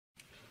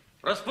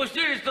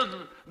Распустились тут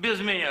без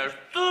меня.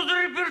 Что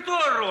за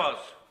репертуар у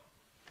вас?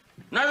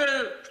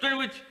 Надо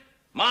что-нибудь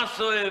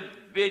массовое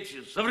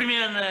петь,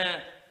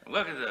 современное.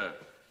 Как это?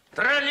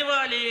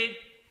 Тролливали,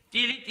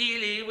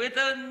 тили-тили.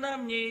 Это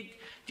нам не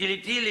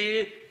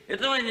тили-тили.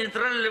 Это мы не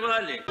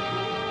тролливали.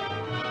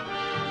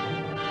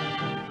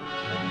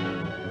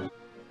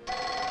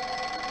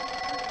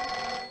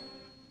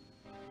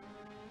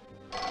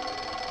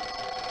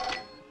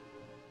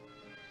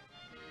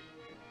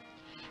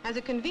 As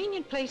a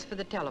convenient place for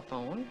the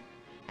telephone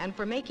and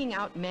for making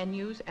out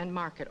menus and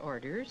market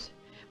orders,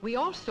 we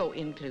also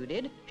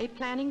included a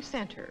planning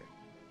center.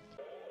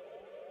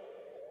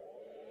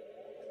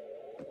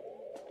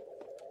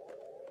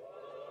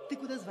 Ты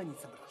куда звонить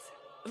собрался?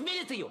 В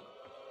милицию.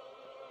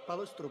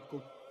 Положь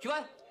трубку. Чего?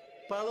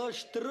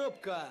 Положь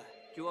трубку.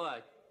 Чего?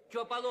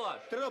 Чего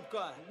положь? Трубку.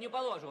 Не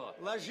положу.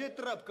 Ложи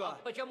трубку.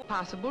 Почему?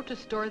 Possible to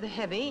store the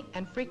heavy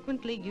and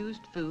frequently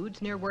used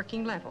foods near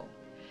working level.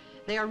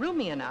 They are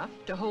roomy enough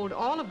to hold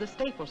all of the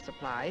staple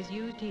supplies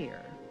used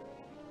here.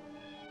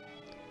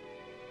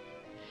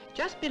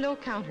 Just below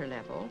counter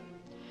level,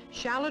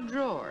 shallow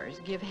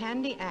drawers give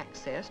handy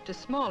access to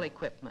small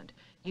equipment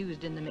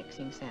used in the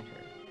mixing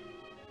center.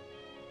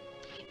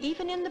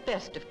 Even in the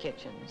best of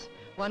kitchens,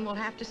 one will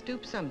have to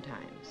stoop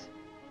sometimes.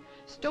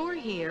 Store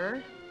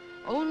here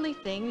only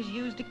things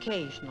used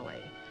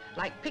occasionally,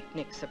 like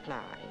picnic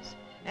supplies,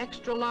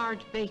 extra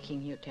large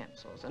baking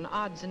utensils, and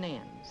odds and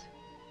ends.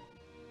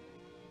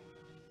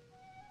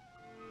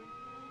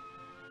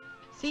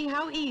 See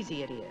how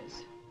easy it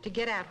is to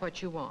get at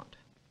what you want.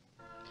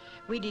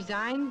 We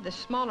designed the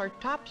smaller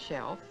top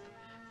shelf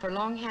for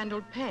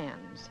long-handled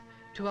pans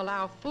to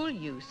allow full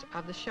use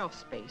of the shelf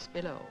space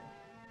below.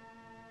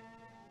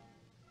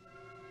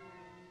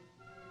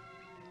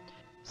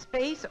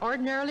 Space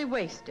ordinarily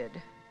wasted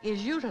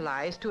is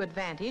utilized to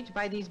advantage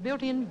by these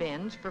built-in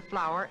bins for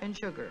flour and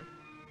sugar.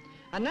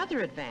 Another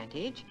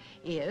advantage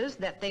is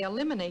that they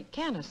eliminate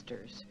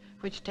canisters,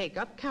 which take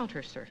up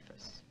counter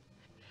surface.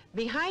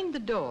 Behind the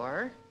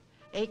door,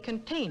 a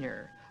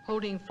container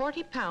holding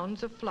 40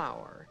 pounds of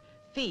flour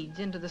feeds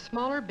into the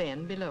smaller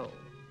bin below.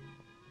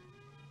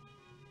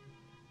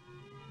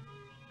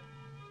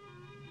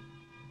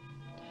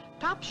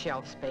 Top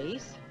shelf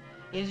space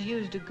is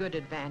used to good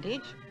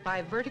advantage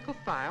by vertical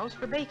files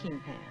for baking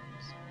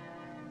pans.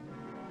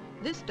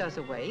 This does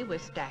away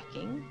with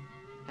stacking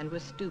and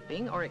with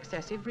stooping or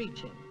excessive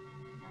reaching.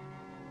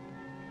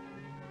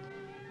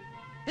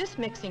 This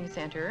mixing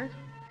center,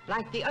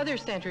 like the other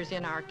centers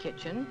in our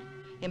kitchen,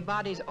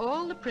 embodies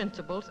all the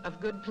principles of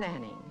good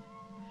planning.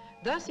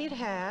 Thus it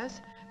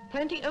has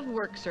plenty of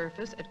work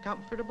surface at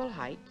comfortable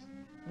heights,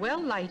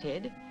 well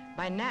lighted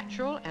by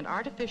natural and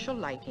artificial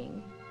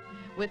lighting,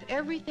 with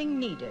everything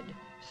needed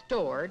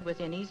stored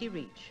within easy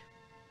reach.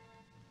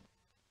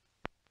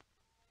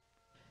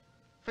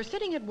 For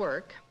sitting at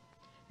work,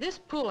 this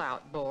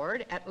pull-out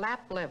board at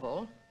lap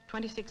level,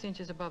 26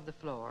 inches above the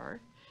floor,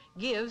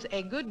 gives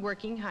a good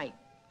working height.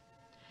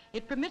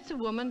 It permits a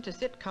woman to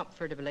sit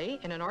comfortably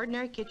in an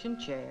ordinary kitchen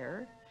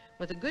chair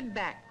with a good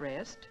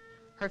backrest,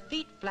 her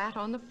feet flat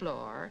on the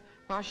floor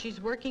while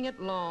she's working at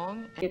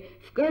long.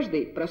 В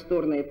каждой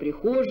просторная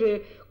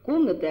прихожая,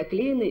 комнаты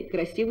оклеены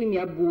красивыми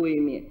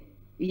обоями.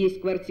 Есть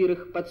в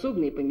квартирах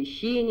подсобные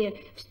помещения,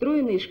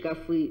 встроенные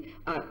шкафы,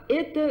 а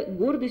это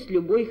гордость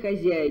любой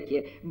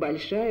хозяйки,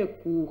 большая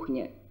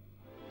кухня.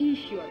 И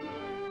еще одна.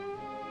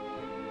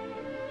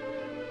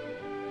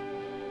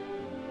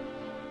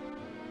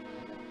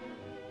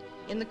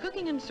 In the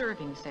cooking and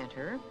serving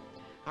center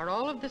are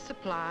all of the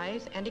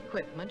supplies and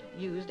equipment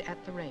used at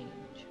the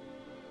range.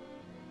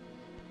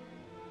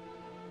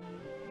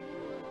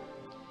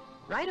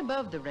 Right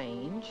above the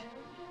range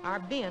are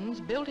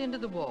bins built into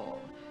the wall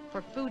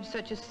for foods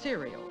such as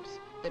cereals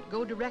that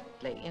go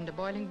directly into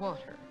boiling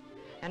water,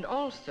 and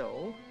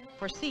also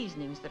for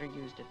seasonings that are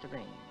used at the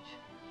range.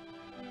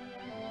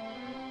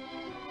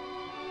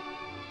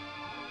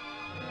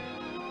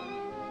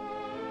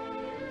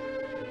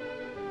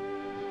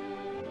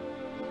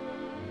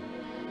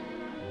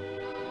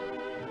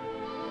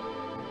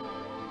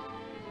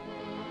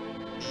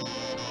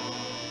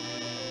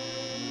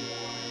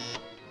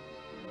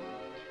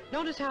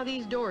 Notice how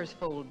these doors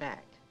fold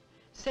back,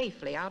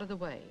 safely out of the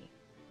way.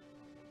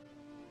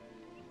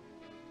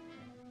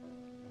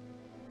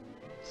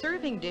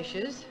 Serving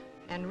dishes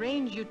and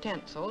range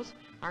utensils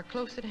are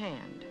close at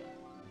hand.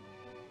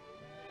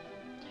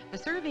 The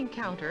serving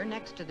counter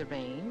next to the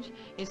range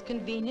is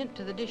convenient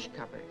to the dish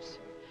cupboards.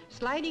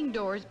 Sliding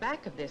doors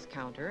back of this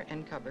counter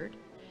and cupboard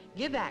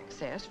give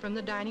access from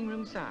the dining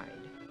room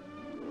side.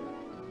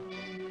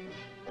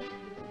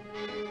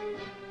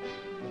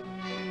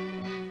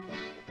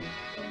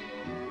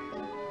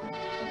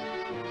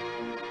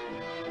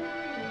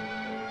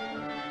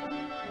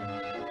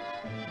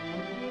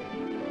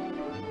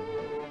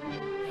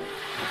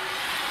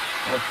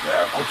 Вот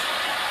так вот.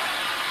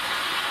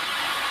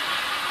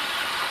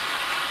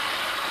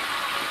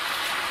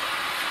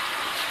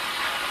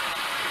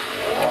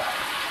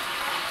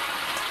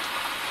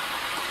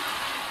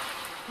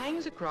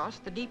 Hangs across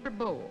the deeper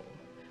bowl,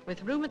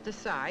 with room at the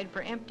side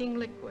for emptying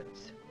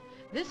liquids.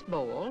 This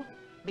bowl,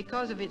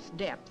 because of its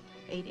depth,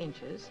 8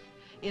 inches,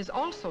 is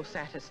also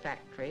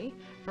satisfactory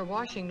for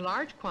washing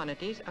large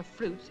quantities of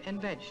fruits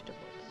and vegetables.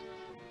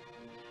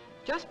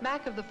 Just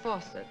back of the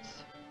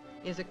faucets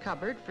is a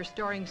cupboard for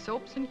storing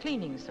soaps and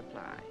cleaning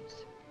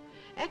supplies.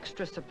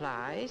 Extra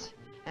supplies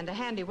and a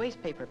handy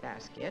waste paper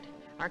basket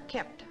are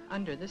kept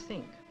under the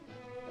sink.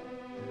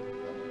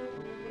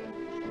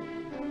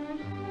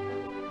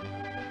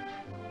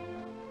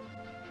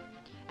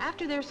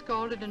 After they're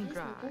scalded and Здесь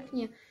на dry,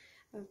 кухне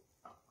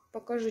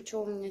покажу,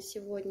 что у меня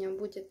сегодня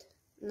будет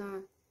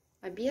на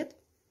обед.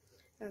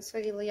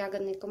 Сварила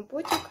ягодный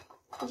компотик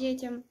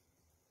детям.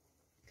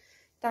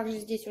 Также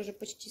здесь уже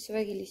почти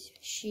сварились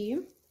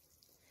щи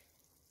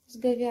с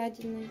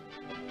говядиной.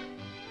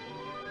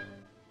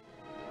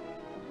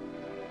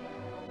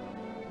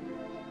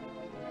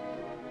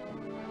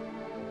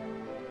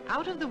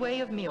 out of the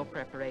way of meal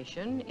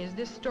preparation is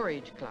this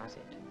storage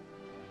closet.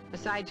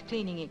 Besides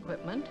cleaning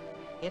equipment,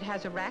 it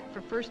has a rack for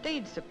first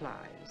aid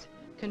supplies,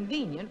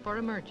 convenient for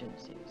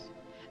emergencies.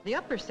 The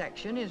upper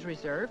section is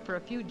reserved for a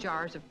few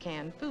jars of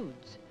canned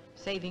foods,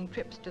 saving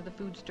trips to the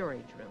food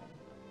storage room.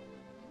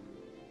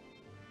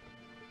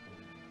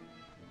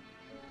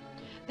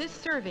 This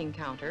serving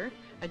counter,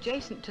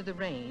 adjacent to the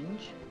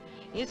range,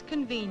 is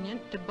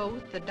convenient to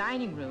both the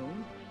dining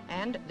room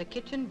and the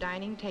kitchen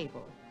dining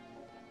table.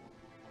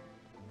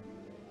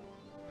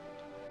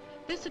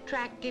 This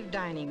attractive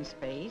dining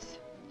space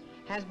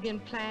has been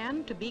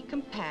planned to be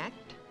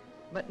compact,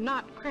 but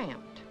not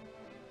cramped.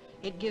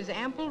 It gives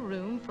ample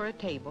room for a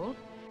table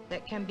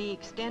that can be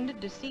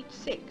extended to seat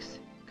 6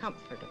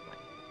 comfortably.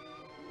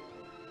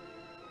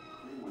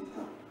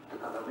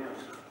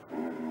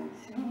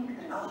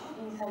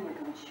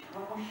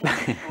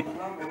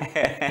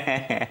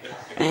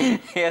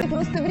 Ты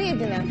просто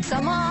вредина.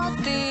 Сама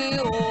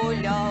ты,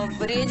 Оля,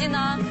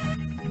 вредина.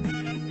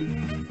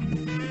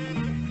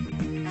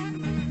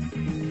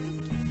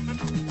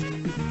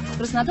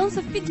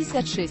 Краснодонцев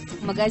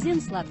 56.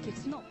 Магазин сладких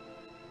снов.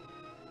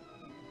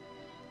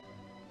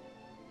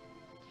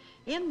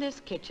 In this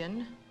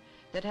kitchen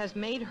that has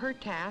made her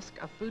task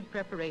of food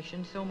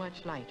preparation so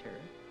much lighter,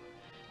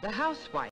 the housewife